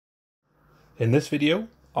In this video,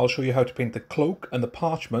 I'll show you how to paint the cloak and the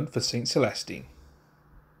parchment for Saint Celestine.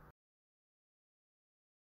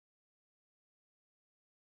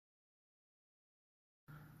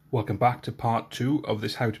 Welcome back to part 2 of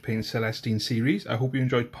this How to Paint Celestine series. I hope you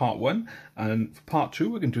enjoyed part 1, and for part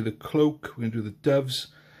 2 we're going to do the cloak, we're going to do the doves,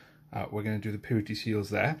 we're going to do the purity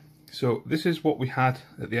seals there. So this is what we had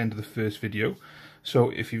at the end of the first video.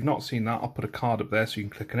 So if you've not seen that, I'll put a card up there so you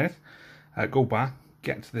can click on it. Go back,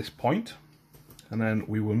 get to this point, and then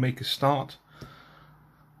we will make a start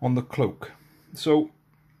on the cloak. So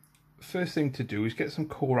first thing to do is get some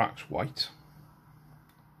Corax white,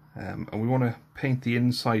 and we want to paint the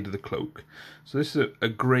inside of the cloak. So this is a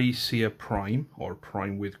grey cere prime, or a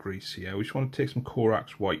prime with grey cere. We just want to take some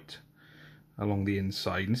Corax white along the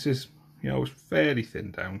inside, and this is, it's fairly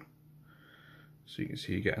thin down, so you can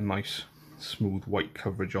see you get a nice smooth white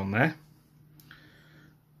coverage on there.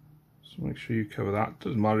 So make sure you cover that.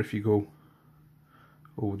 Doesn't matter if you go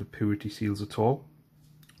over the purity seals at all.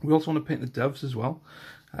 We also want to paint the doves as well.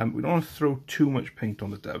 We don't want to throw too much paint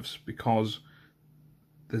on the doves because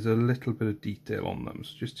there's a little bit of detail on them,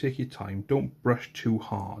 so just take your time, don't brush too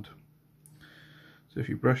hard. So if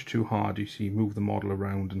you brush too hard, you see, move the model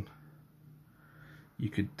around and you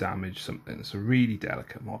could damage something. It's a really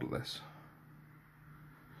delicate model, this.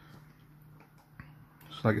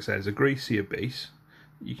 So like I said, it's a grey cere base.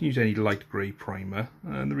 You can use any light grey primer,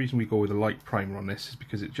 and the reason we go with a light primer on this is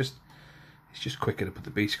because it's just quicker to put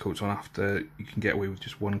the base coats on after. You can get away with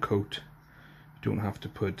just one coat. You don't have to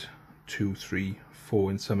put 2, 3,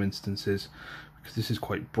 4 in some instances, because this is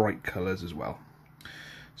quite bright colours as well.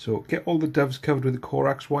 So get all the doves covered with the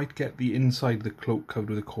Corax white, get the inside of the cloak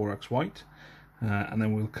covered with the Corax white, and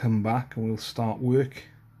then we'll come back and we'll start work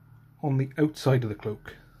on the outside of the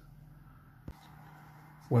cloak.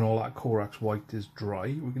 When all that Corax white is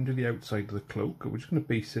dry, we can do the outside of the cloak. We're just going to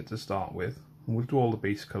base it to start with, and we'll do all the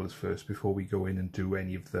base colours first before we go in and do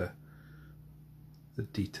any of the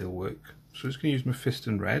detail work. So I'm just going to use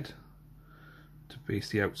Mephiston red to base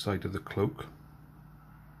the outside of the cloak.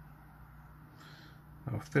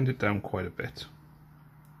 I've thinned it down quite a bit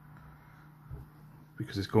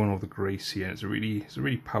because it's going over the grey cere. It's a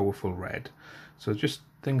really powerful red. So just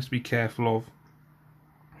things to be careful of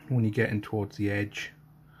when you get in towards the edge,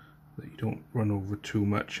 that you don't run over too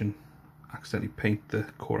much and accidentally paint the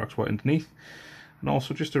Corax white underneath. And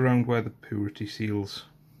also just around where the purity seals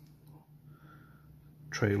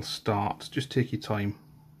trail starts, just take your time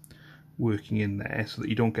working in there so that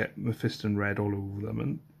you don't get Mephiston red all over them.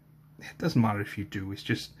 And it doesn't matter if you do, it's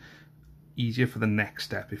just easier for the next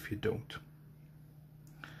step if you don't.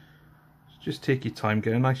 So just take your time,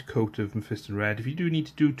 get a nice coat of Mephiston red. If you do need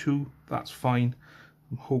to do 2, that's fine.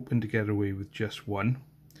 I'm hoping to get away with just 1.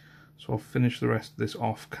 So I'll finish the rest of this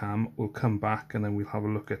off cam, we'll come back and then we'll have a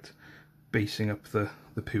look at basing up the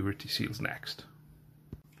purity seals next.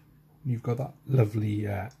 You've got that lovely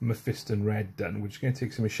Mephiston red done. We're just going to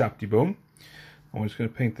take some Shabti bone and we're just going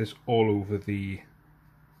to paint this all over the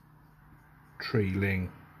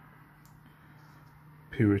trailing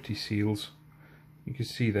purity seals. You can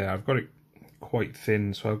see there I've got it quite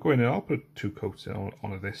thin, so I'll go in and I'll put 2 coats in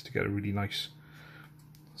on this to get a really nice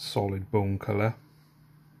solid bone colour.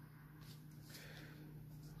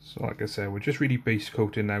 So like I said, we're just really base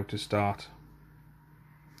coating now to start.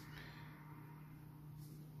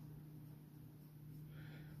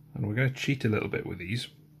 And we're going to cheat a little bit with these,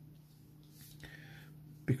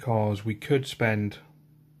 because we could spend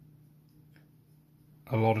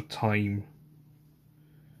a lot of time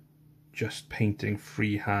just painting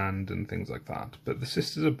freehand and things like that. But the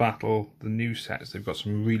Sisters of Battle, the new sets, they've got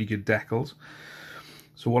some really good decals.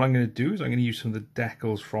 So what I'm going to do is I'm going to use some of the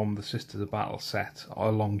decals from the Sisters of Battle set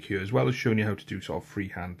along here, as well as showing you how to do sort of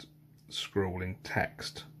freehand scrolling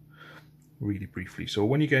text really briefly. So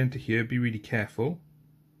when you get into here, be really careful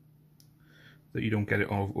that you don't get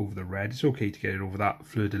it all over the red. It's okay to get it over that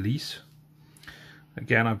fleur-de-lis.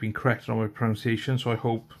 Again, I've been corrected on my pronunciation, so I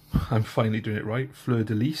hope I'm finally doing it right.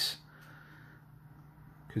 Fleur-de-lis,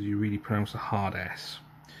 because you really pronounce a hard S.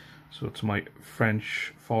 So to my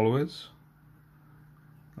French followers,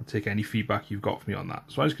 I'll take any feedback you've got for me on that.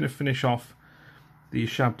 So I'm just going to finish off the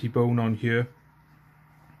Shabti bone on here.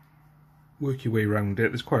 Work your way around it.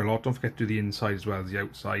 There's quite a lot. Don't forget to do the inside as well as the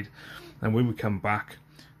outside. And when we come back,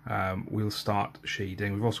 we'll start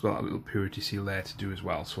shading. We've also got that little purity seal there to do as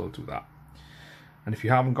well, so we'll do that. And if you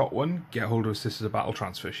haven't got one, get hold of a Sisters of Battle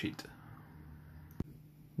transfer sheet.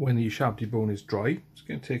 When the Shabti bone is dry, I'm just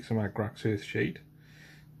going to take some Agrax Earth shade,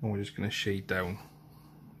 and we're just going to shade down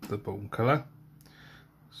the bone colour.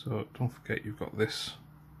 So don't forget you've got this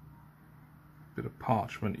bit of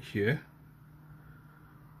parchment here.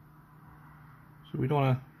 So we don't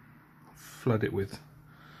want to flood it with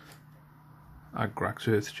Agrax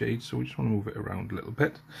Earthshade, so we just want to move it around a little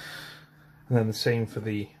bit. And then the same for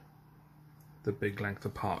the big length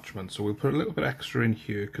of parchment. So we'll put a little bit extra in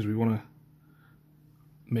here because we want to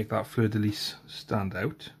make that fleur-de-lis stand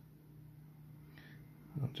out.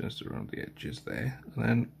 Just around the edges there. And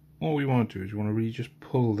then all we want to do is we want to really just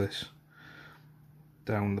pull this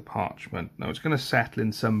down the parchment. Now it's going to settle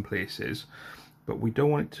in some places, but we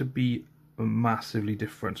don't want it to be massively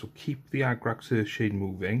different. So keep the Agrax Earthshade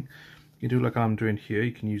moving. You do like I'm doing here,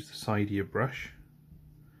 you can use the side of your brush.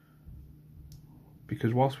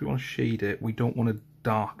 Because whilst we want to shade it, we don't want to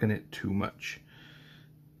darken it too much.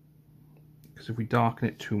 Because if we darken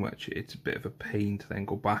it too much, it's a bit of a pain to then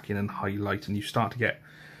go back in and highlight, and you start to get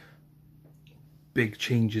big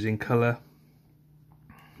changes in colour,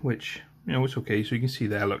 which, you know, it's okay. So you can see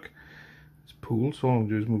there, look, it's pooled. So all I'm going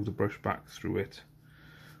to do is move the brush back through it.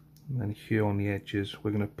 And then here on the edges,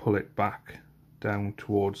 we're going to pull it back down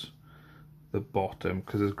towards the bottom,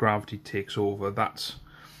 because as gravity takes over, that's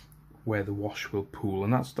where the wash will pool,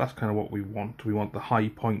 and that's kind of what we want. We want the high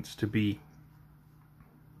points to be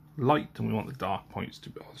light, and we want the dark points to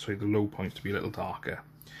be, sorry, the low points to be a little darker.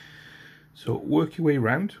 So work your way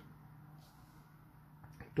around.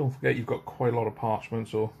 Don't forget you've got quite a lot of parchment,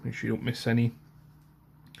 so make sure you don't miss any.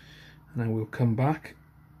 And then we'll come back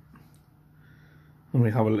and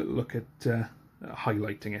we'll have a little look at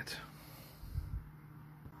highlighting it.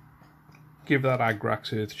 Give that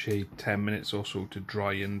Agrax Earthshade 10 minutes or so to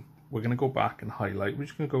dry, and we're going to go back and highlight. We're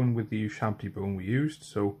just going to go in with the champty bone we used.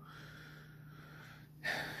 So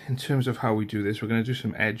in terms of how we do this, we're going to do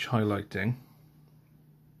some edge highlighting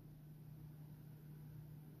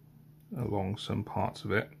along some parts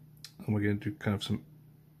of it, and we're going to do kind of some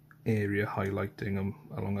area highlighting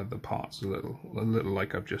along other parts, a little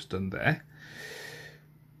like I've just done there.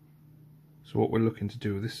 So what we're looking to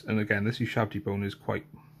do with this, and again, this champty bone is quite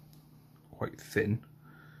thin,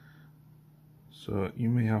 so you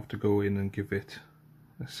may have to go in and give it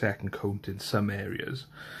a second coat in some areas.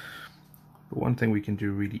 But one thing we can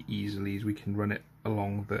do really easily is we can run it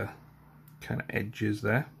along the kind of edges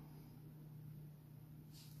there.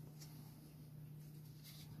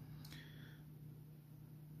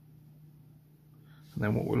 And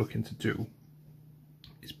then what we're looking to do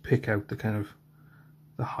is pick out the kind of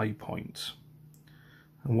the high points.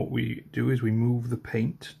 And what we do is we move the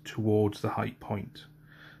paint towards the high point,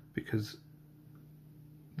 because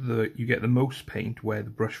you get the most paint where the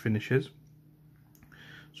brush finishes.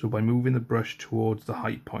 So by moving the brush towards the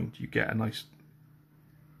high point, you get a nice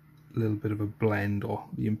little bit of a blend, or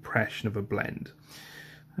the impression of a blend.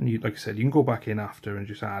 And you, like I said, you can go back in after and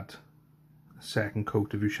just add a second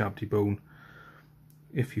coat of your champty bone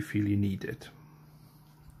if you feel you need it.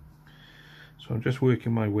 So I'm just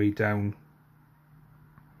working my way down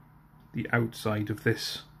the outside of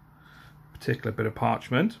this particular bit of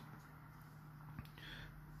parchment.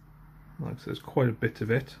 Like, so there's quite a bit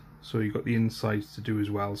of it, so you've got the insides to do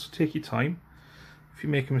as well. So take your time. If you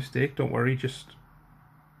make a mistake, don't worry, just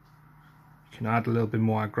you can add a little bit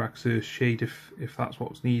more Agrax Earthshade if that's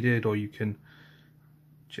what's needed, or you can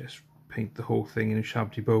just paint the whole thing in a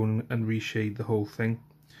champty bone and reshade the whole thing.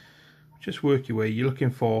 Just work your way. You're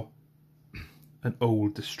looking for an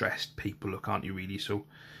old distressed paper look, aren't you, really? So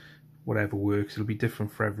whatever works, it'll be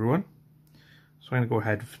different for everyone. So I'm going to go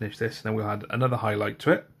ahead and finish this, and then we'll add another highlight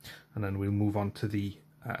to it, and then we'll move on to the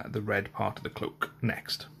red part of the cloak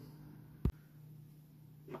next.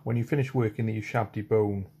 When you finish working the champty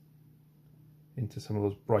bone into some of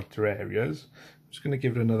those brighter areas, I'm just going to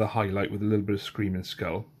give it another highlight with a little bit of Screaming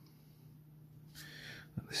Skull.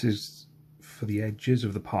 This is for the edges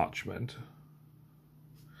of the parchment.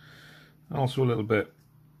 Also a little bit,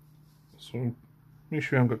 so make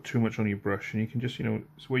sure you haven't got too much on your brush, and you can just, you know,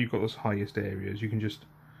 it's where you've got those highest areas, you can just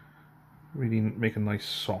really make a nice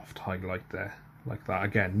soft highlight there, like that.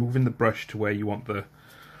 Again, moving the brush to where you want the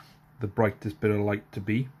brightest bit of light to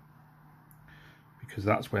be, because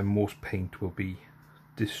that's where most paint will be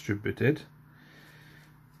distributed.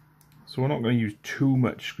 So we're not going to use too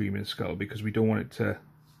much Screaming Skull, because we don't want it to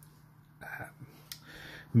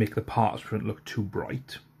make the parchment look too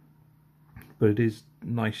bright. But it is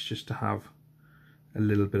nice just to have a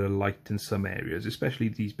little bit of light in some areas, especially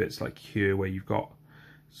these bits like here where you've got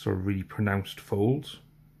sort of really pronounced folds.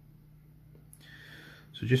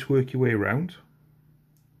 So just work your way around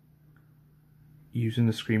using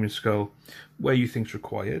the Screaming Skull where you think's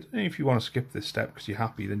required. And if you want to skip this step because you're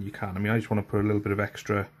happy, then you can. I mean, I just want to put a little bit of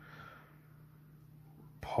extra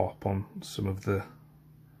pop on some of the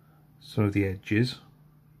edges.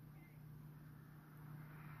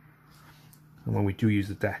 And when we do use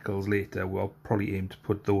the decals later, we'll probably aim to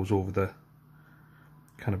put those over the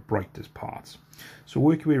kind of brightest parts. So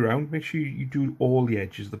work your way around, make sure you do all the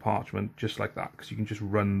edges of the parchment just like that, because you can just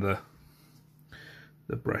run the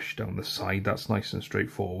brush down the side. That's nice and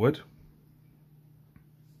straightforward.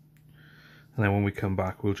 And then when we come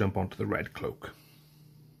back, we'll jump onto the red cloak.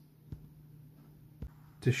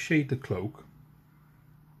 To shade the cloak,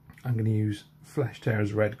 I'm going to use Flesh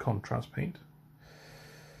Tear's red contrast paint.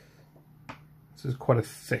 This is quite a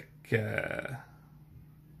thick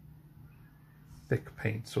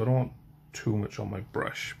paint, so I don't want too much on my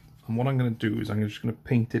brush. And what I'm going to do is I'm just going to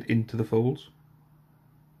paint it into the folds.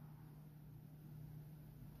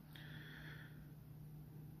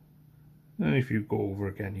 And if you go over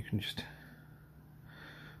again, you can just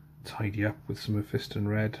tidy up with some Mephiston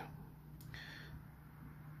red.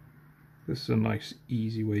 This is a nice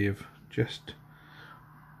easy way of just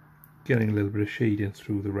getting a little bit of shading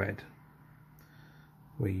through the red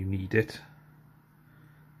where you need it.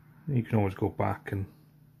 And you can always go back and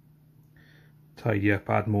tidy up,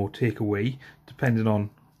 add more, take away, depending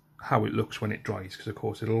on how it looks when it dries, because of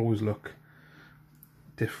course it'll always look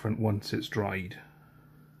different once it's dried.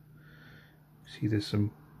 See, there's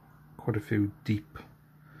quite a few deep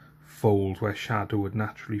folds where shadow would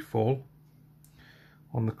naturally fall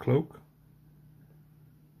on the cloak.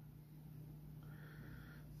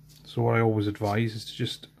 So what I always advise is to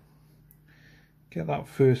just get that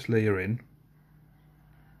first layer in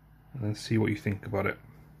and then see what you think about it,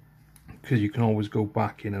 because you can always go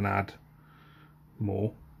back in and add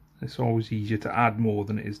more. It's always easier to add more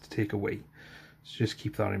than it is to take away, so just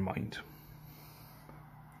keep that in mind.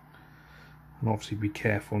 And obviously be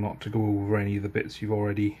careful not to go over any of the bits you've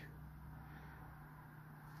already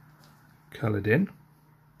coloured in.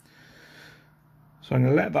 So I'm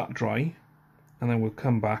going to let that dry, and then we'll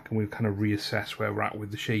come back and we'll kind of reassess where we're at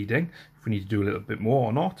with the shading, if we need to do a little bit more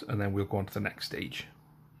or not, and then we'll go on to the next stage.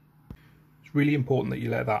 It's really important that you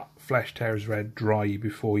let that Flesh Tear's red dry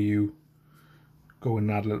before you go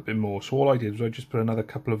and add a little bit more. So all I did was I just put another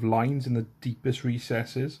couple of lines in the deepest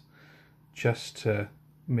recesses just to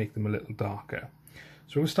make them a little darker.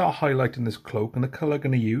 So we'll start highlighting this cloak, and the colour I'm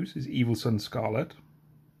going to use is Evil Sun Scarlet.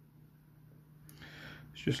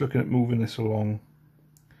 It's just looking at moving this along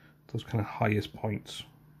those kind of highest points.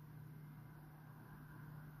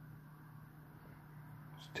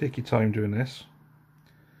 Just take your time doing this.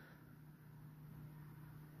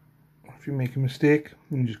 If you make a mistake,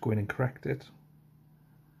 you can just go in and correct it.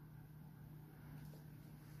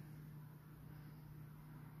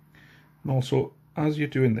 And also, as you're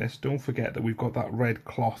doing this, don't forget that we've got that red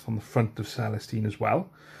cloth on the front of Celestine as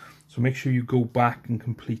well. So make sure you go back and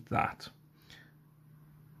complete that.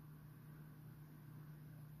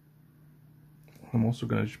 I'm also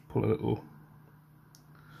going to just pull a little,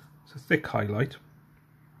 it's a thick highlight,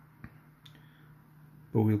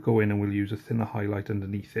 but we'll go in and we'll use a thinner highlight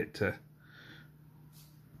underneath it to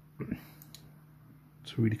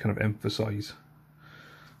really kind of emphasize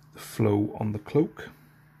the flow on the cloak.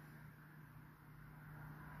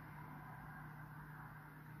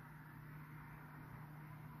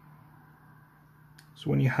 So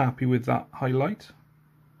when you're happy with that highlight,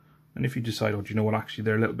 and if you decide, oh, do you know what, actually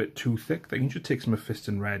they're a little bit too thick, then you can just take some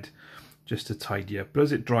Mephiston red just to tidy up. But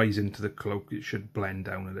as it dries into the cloak, it should blend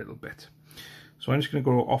down a little bit. So I'm just going to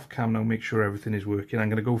go off cam now, make sure everything is working. I'm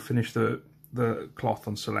going to go finish the cloth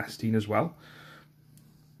on Celestine as well.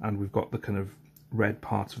 And we've got the kind of red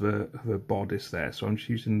parts of her bodice there. So I'm just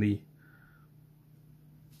using the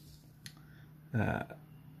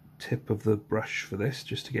tip of the brush for this,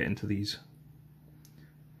 just to get into these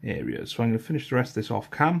areas. So I'm going to finish the rest of this off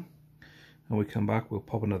cam, and we come back, we'll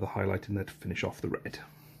pop another highlight in there to finish off the red.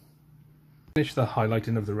 Finish the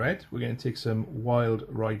highlighting of the red, we're going to take some Wild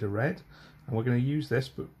Rider red, and we're going to use this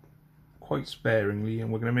but quite sparingly,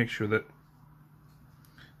 and we're going to make sure that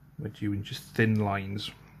we're doing just thin lines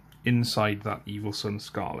inside that Evil Sun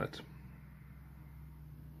Scarlet.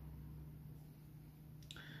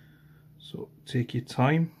 So take your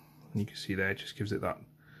time, and you can see there it just gives it that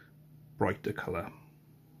brighter colour.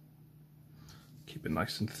 Keep it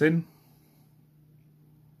nice and thin.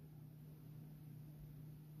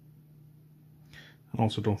 And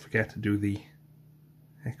also don't forget to do the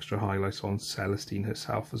extra highlights on Celestine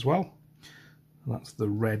herself as well. And that's the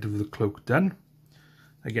red of the cloak done.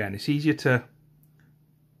 Again, it's easier to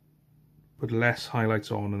put less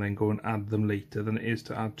highlights on and then go and add them later than it is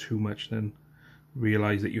to add too much and then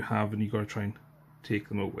realise that you have and you've got to try and take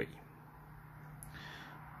them away.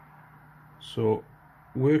 So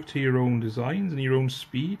work to your own designs and your own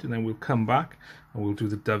speed, and then we'll come back and we'll do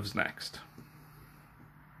the doves next.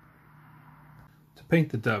 To paint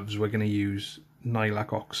the doves, we're going to use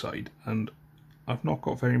lilac oxide, and I've not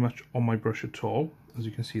got very much on my brush at all. As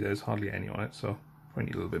you can see, there's hardly any on it, so I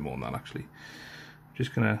need a little bit more than that actually. I'm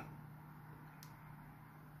just going to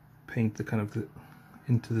paint the kind of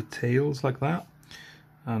into the tails like that,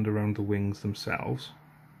 and around the wings themselves.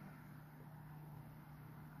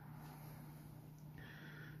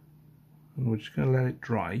 And we're just going to let it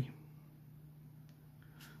dry, and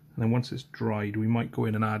then once it's dried we might go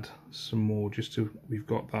in and add some more, just so we've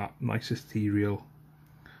got that nice ethereal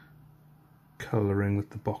colouring that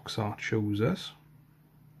the box art shows us.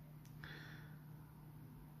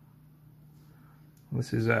 And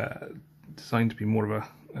this is designed to be more of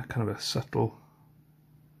a kind of a subtle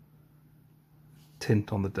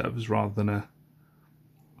tint on the doves rather than a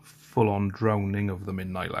full-on drowning of them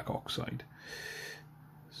in lilac oxide.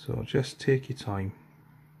 So just take your time.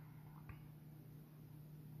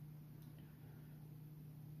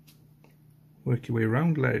 Work your way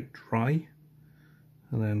around, let it dry,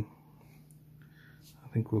 and then I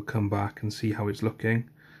think we'll come back and see how it's looking.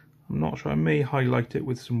 I'm not sure, I may highlight it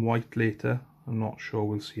with some white later, I'm not sure,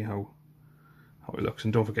 we'll see how it looks.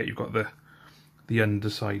 And don't forget you've got the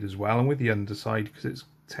underside as well, and with the underside, because it's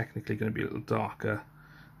technically going to be a little darker,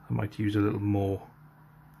 I might use a little more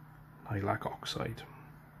lilac oxide.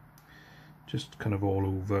 Just kind of all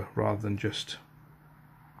over, rather than just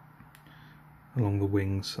along the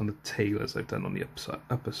wings and the tail as I've done on the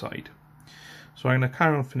upper side. So I'm going to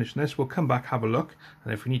carry on finishing this, we'll come back, have a look,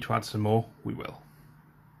 and if we need to add some more, we will.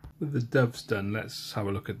 With the doves done, let's have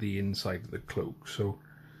a look at the inside of the cloak. So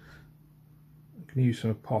I'm going to use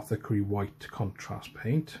some apothecary white contrast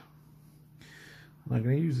paint. And I'm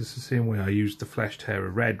going to use this the same way I used the Flesh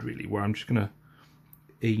Terror red, really, where I'm just going to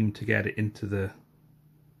aim to get it into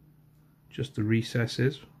just the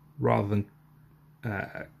recesses rather than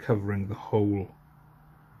covering the whole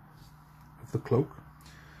of the cloak.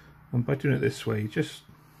 And by doing it this way, just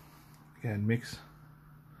again makes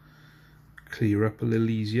clear up a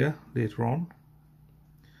little easier later on.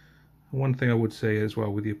 And one thing I would say as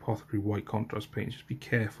well with the apothecary white contrast paint, just be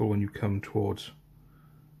careful when you come towards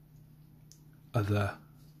other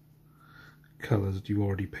colours that you've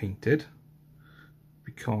already painted,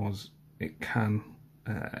 because it can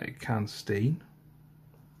stain.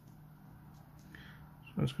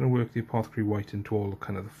 So I'm just going to work the apothecary white into all the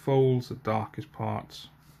kind of the folds, the darkest parts.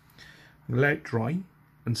 Let it dry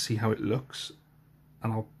and see how it looks,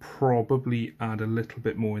 and I'll probably add a little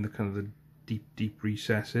bit more in the kind of the deep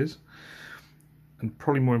recesses. And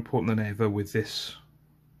probably more important than ever with this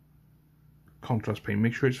contrast paint,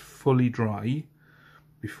 make sure it's fully dry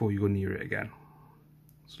before you go near it again.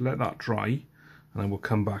 So let that dry, and then we'll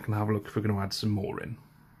come back and have a look if we're going to add some more in.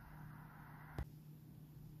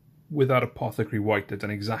 With that apothecary white, I've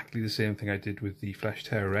done exactly the same thing I did with the Flesh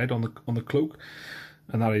Terror red on the cloak,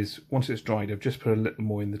 and that is, once it's dried, I've just put a little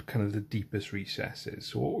more in the kind of the deepest recesses.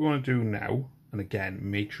 So what we want to do now, and again,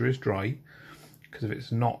 make sure it's dry, because if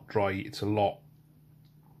it's not dry, it's a lot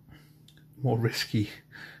more risky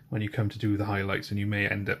when you come to do the highlights, and you may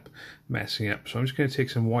end up messing up. So I'm just going to take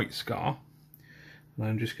some white scar, and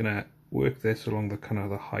I'm just going to work this along the kind of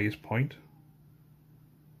the highest point.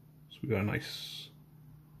 So we've got a nice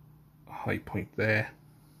high point there,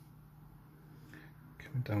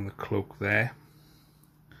 coming down the cloak there.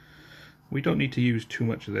 We don't need to use too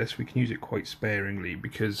much of this, we can use it quite sparingly,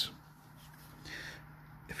 because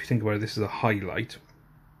if you think about it, this is a highlight.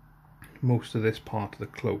 Most of this part of the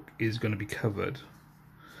cloak is going to be covered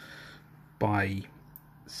by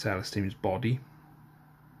Celestine's body,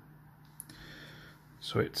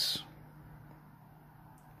 so it's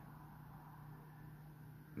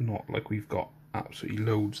not like we've got absolutely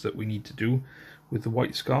loads that we need to do with the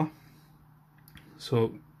white scar.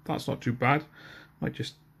 So that's not too bad. Might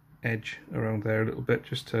just edge around there a little bit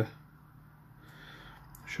just to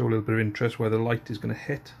show a little bit of interest where the light is going to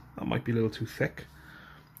hit. That might be a little too thick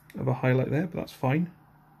of a highlight there, but that's fine.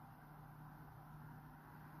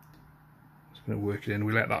 Just going to work it in.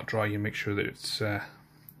 We let that dry and make sure that it's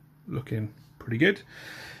looking pretty good.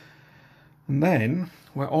 And then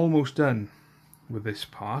we're almost done with this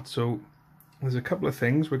part. So there's a couple of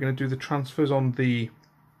things. We're going to do the transfers on the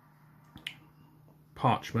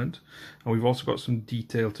parchment, and we've also got some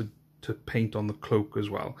detail to paint on the cloak as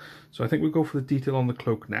well. So I think we'll go for the detail on the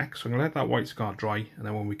cloak next. So I'm going to let that white scar dry, and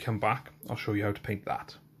then when we come back, I'll show you how to paint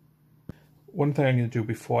that. One thing I'm going to do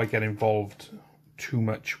before I get involved too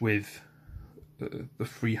much with the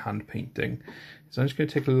freehand painting is I'm just going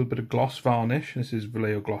to take a little bit of gloss varnish. This is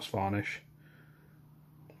Vallejo gloss varnish.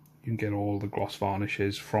 You can get all the gloss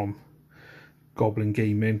varnishes from Goblin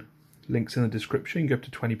Gaming. Links in the description. You get up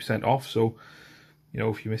to 20% off. So you know,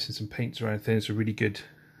 if you're missing some paints or anything, it's a really good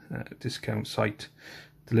discount site.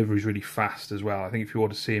 Delivery is really fast as well. I think if you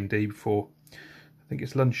order same day before, I think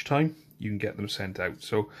it's lunchtime, you can get them sent out.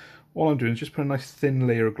 So all I'm doing is just put a nice thin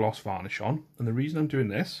layer of gloss varnish on, and the reason I'm doing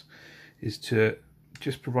this is to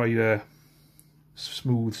just provide a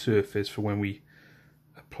smooth surface for when we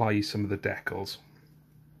apply some of the decals.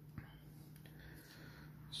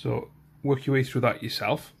 So work your way through that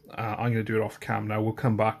yourself. I'm going to do it off cam now. We'll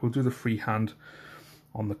come back, we'll do the freehand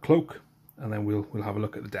on the cloak, and then we'll have a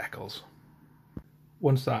look at the decals.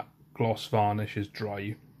 Once that gloss varnish is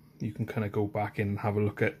dry, you can kind of go back in and have a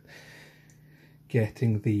look at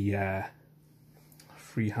getting the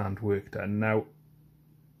freehand work done. Now,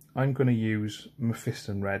 I'm going to use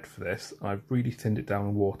Mephiston Red for this. I've really thinned it down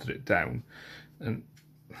and watered it down, and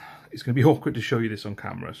it's going to be awkward to show you this on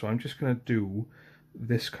camera, so I'm just going to do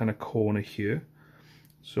this kind of corner here.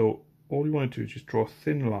 So all you want to do is just draw a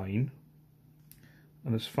thin line,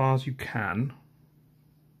 and as far as you can,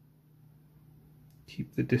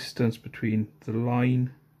 keep the distance between the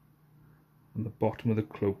line and the bottom of the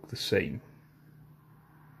cloak the same.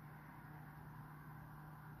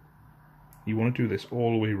 You want to do this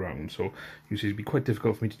all the way around, so you see it'd be quite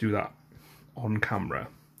difficult for me to do that on camera.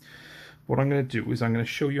 What I'm going to do is I'm going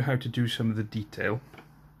to show you how to do some of the detail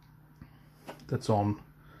that's on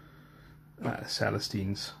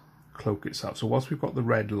Celestine's cloak itself. So whilst we've got the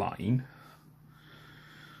red line,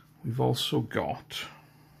 we've also got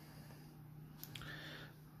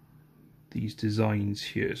these designs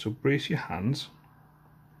here. So brace your hands.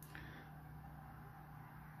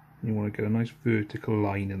 You want to get a nice vertical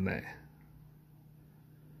line in there.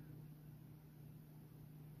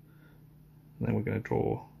 And then we're going to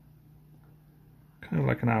draw kind of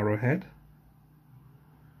like an arrowhead.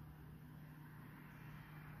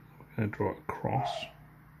 We're going to draw a cross.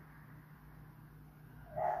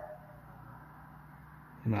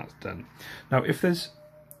 And that's done. Now if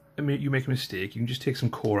you make a mistake, you can just take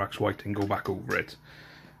some Corax white and go back over it.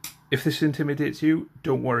 If this intimidates you,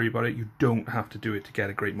 don't worry about it. You don't have to do it to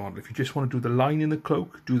get a great model. If you just want to do the line in the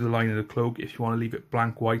cloak, do the line in the cloak. If you want to leave it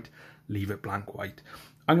blank white, leave it blank white.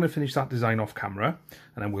 I'm going to finish that design off camera,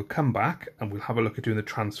 and then we'll come back and we'll have a look at doing the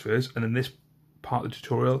transfers, and then this part of the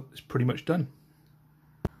tutorial is pretty much done.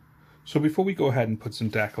 So before we go ahead and put some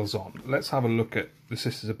decals on, let's have a look at the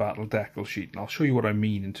Sisters of Battle decal sheet, and I'll show you what I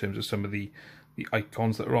mean in terms of some of the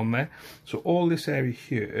icons that are on there. So all this area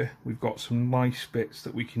here, we've got some nice bits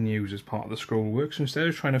that we can use as part of the scroll work. So instead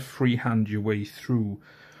of trying to freehand your way through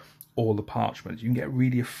all the parchments, you can get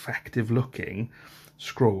really effective looking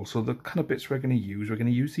scroll. So the kind of bits we're going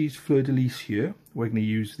to use these fleur-de-lis here. We're going to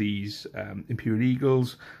use these Imperial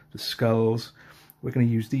Eagles, the skulls. We're going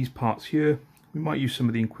to use these parts here. We might use some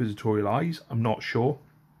of the inquisitorial eyes, I'm not sure.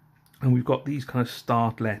 And we've got these kind of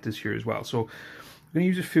start letters here as well. So we're going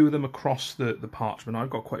to use a few of them across the parchment. I've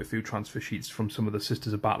got quite a few transfer sheets from some of the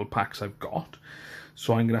Sisters of Battle packs I've got.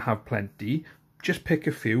 So I'm going to have plenty. Just pick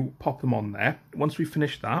a few, pop them on there. Once we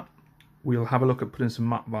finish that, we'll have a look at putting some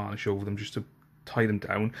matte varnish over them just to tie them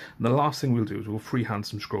down. And the last thing we'll do is we'll freehand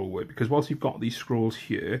some scroll work, because whilst you've got these scrolls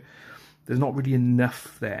here, there's not really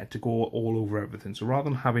enough there to go all over everything. So rather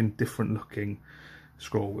than having different looking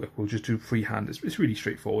scroll work, we'll just do freehand. It's really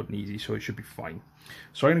straightforward and easy, so it should be fine.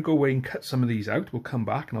 So I'm going to go away and cut some of these out. We'll come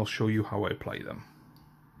back and I'll show you how I apply them.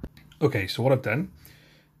 Okay, so what I've done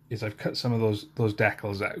is I've cut some of those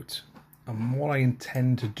decals out, and what I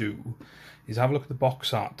intend to do is have a look at the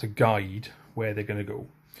box art to guide where they're going to go.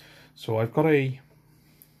 So I've got a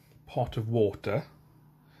pot of water.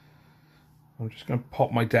 I'm just going to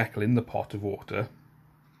pop my decal in the pot of water.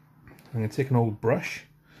 I'm going to take an old brush,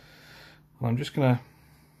 and I'm just going to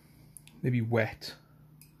maybe wet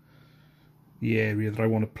the area that I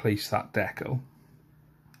want to place that decal.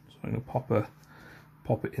 So I'm going to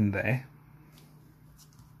pop it in there.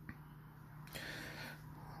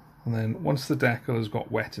 And then once the decal has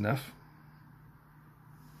got wet enough,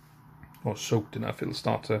 or soaked enough, it'll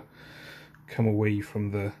start to come away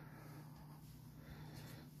from the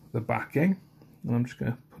backing, and I'm just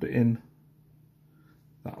going to put it in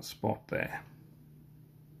that spot there.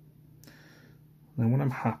 And then when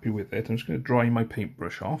I'm happy with it, I'm just going to dry my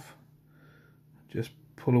paintbrush off, just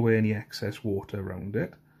pull away any excess water around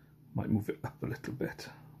it. Might move it up a little bit,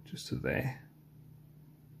 just to there.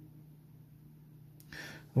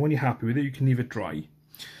 And when you're happy with it, you can leave it dry.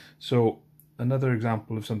 So another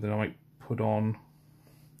example of something I might put on,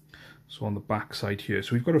 so on the back side here,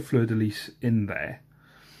 so we've got a fleur-de-lis in there,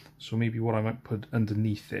 so maybe what I might put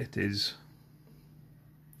underneath it is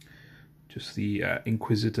just the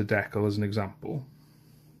Inquisitor decal as an example.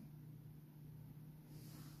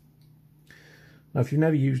 Now if you've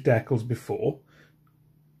never used decals before,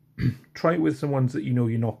 try it with some ones that you know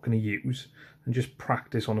you're not going to use, and just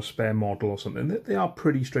practice on a spare model or something. They are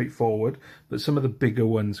pretty straightforward, but some of the bigger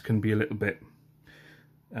ones can be a little bit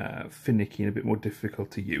finicky and a bit more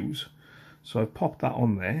difficult to use. So I've popped that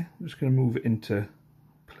on there. I'm just going to move it into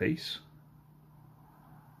place,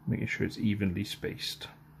 making sure it's evenly spaced.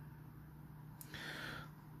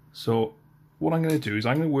 So what I'm going to do is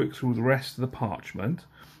I'm going to work through the rest of the parchment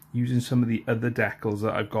using some of the other decals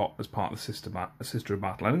that I've got as part of the Sister of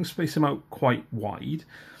Battle. I'm going to space them out quite wide.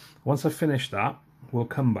 Once I finish that, we'll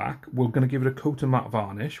come back. We're going to give it a coat of matte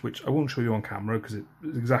varnish, which I won't show you on camera because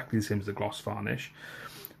it's exactly the same as the gloss varnish.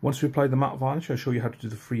 Once we apply the matte varnish, I'll show you how to do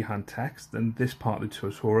the freehand text, then this part of the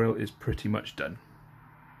tutorial is pretty much done.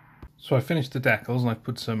 So I finished the decals and I've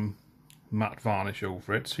put some matte varnish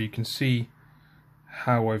over it, so you can see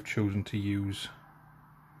how I've chosen to use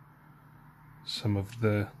some of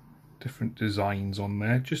the different designs on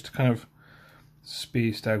there, just to kind of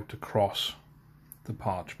spaced out across the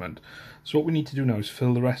parchment. So what we need to do now is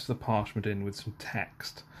fill the rest of the parchment in with some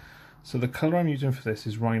text. So the colour I'm using for this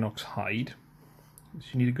is Rhinox Hide. So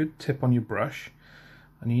you need a good tip on your brush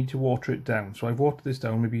and you need to water it down. So I've watered this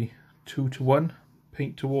down maybe 2 to 1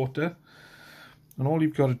 paint to water, and all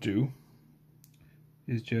you've got to do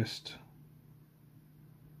is just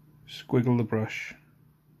squiggle the brush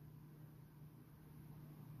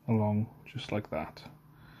along just like that.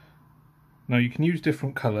 Now you can use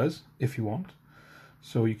different colours if you want,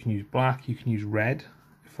 so you can use black, you can use red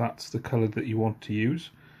if that's the colour that you want to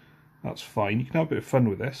use. That's fine, you can have a bit of fun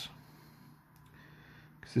with this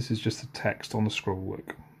because this is just the text on the scroll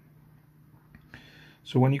work.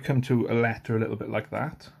 So when you come to a letter a little bit like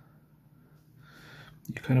that,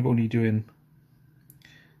 you're kind of only doing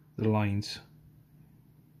the lines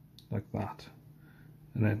like that,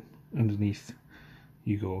 and then underneath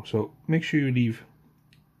you go. So make sure you leave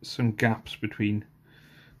some gaps between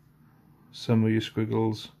some of your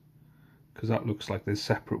squiggles, because that looks like there's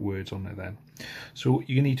separate words on there then. So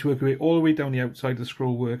you need to work your way all the way down the outside of the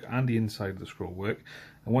scroll work and the inside of the scroll work,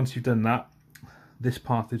 and once you've done that, this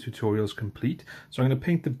part of the tutorial is complete. So I'm going to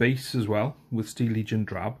paint the base as well with Steel Legion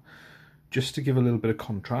Drab, just to give a little bit of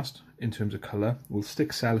contrast in terms of colour. We'll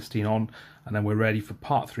stick Celestine on, and then we're ready for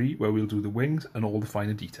part 3, where we'll do the wings and all the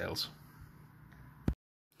finer details.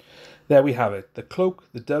 There we have it. The cloak,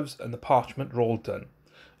 the doves and the parchment are all done.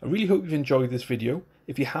 I really hope you've enjoyed this video.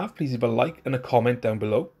 If you have, please leave a like and a comment down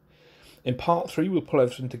below. In part 3 we'll pull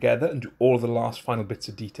everything together and do all of the last final bits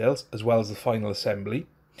of details, as well as the final assembly.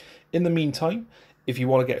 In the meantime, if you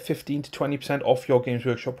want to get 15 to 20% off your Games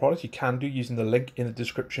Workshop products, you can do using the link in the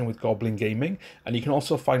description with Goblin Gaming, and you can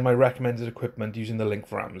also find my recommended equipment using the link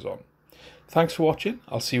for Amazon. Thanks for watching,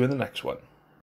 I'll see you in the next one.